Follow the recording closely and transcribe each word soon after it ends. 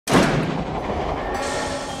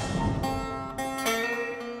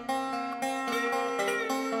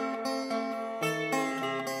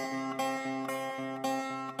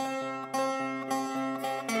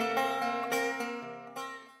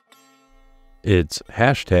It's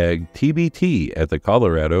hashtag TBT at the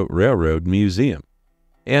Colorado Railroad Museum.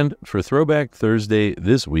 And for Throwback Thursday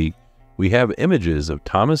this week, we have images of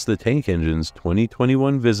Thomas the Tank Engine's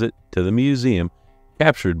 2021 visit to the museum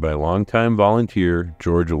captured by longtime volunteer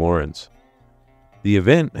George Lawrence. The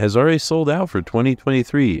event has already sold out for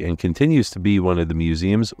 2023 and continues to be one of the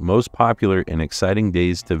museum's most popular and exciting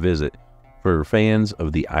days to visit for fans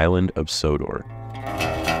of the Island of Sodor.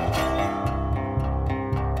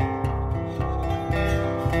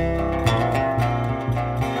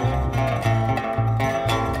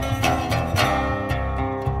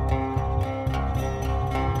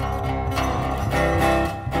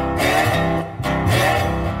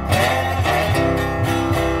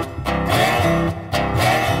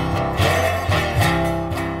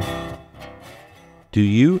 Do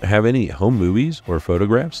you have any home movies or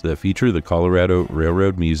photographs that feature the Colorado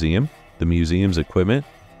Railroad Museum, the museum's equipment,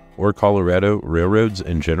 or Colorado railroads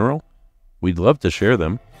in general? We'd love to share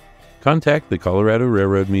them. Contact the Colorado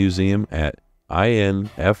Railroad Museum at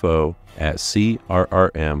info@crrm.org.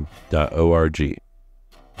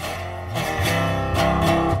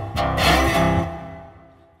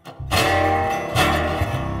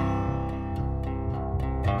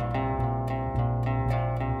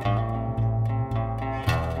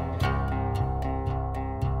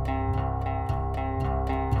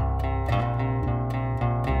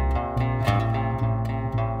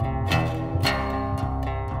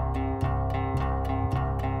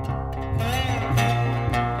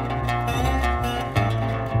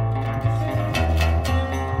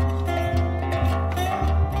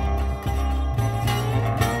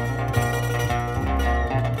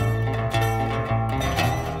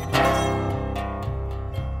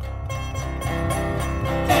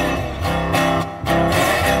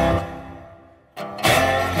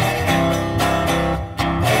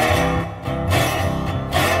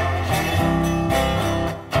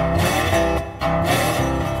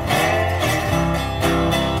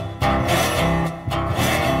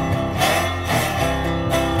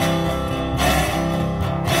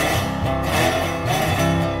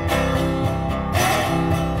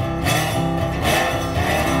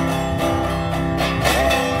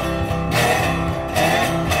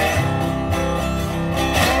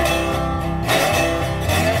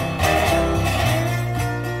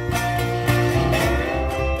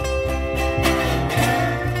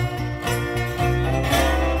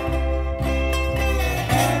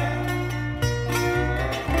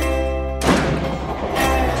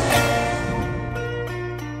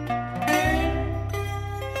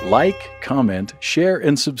 Like, comment, share,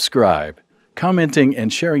 and subscribe. Commenting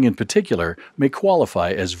and sharing in particular may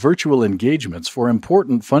qualify as virtual engagements for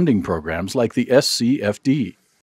important funding programs like the SCFD.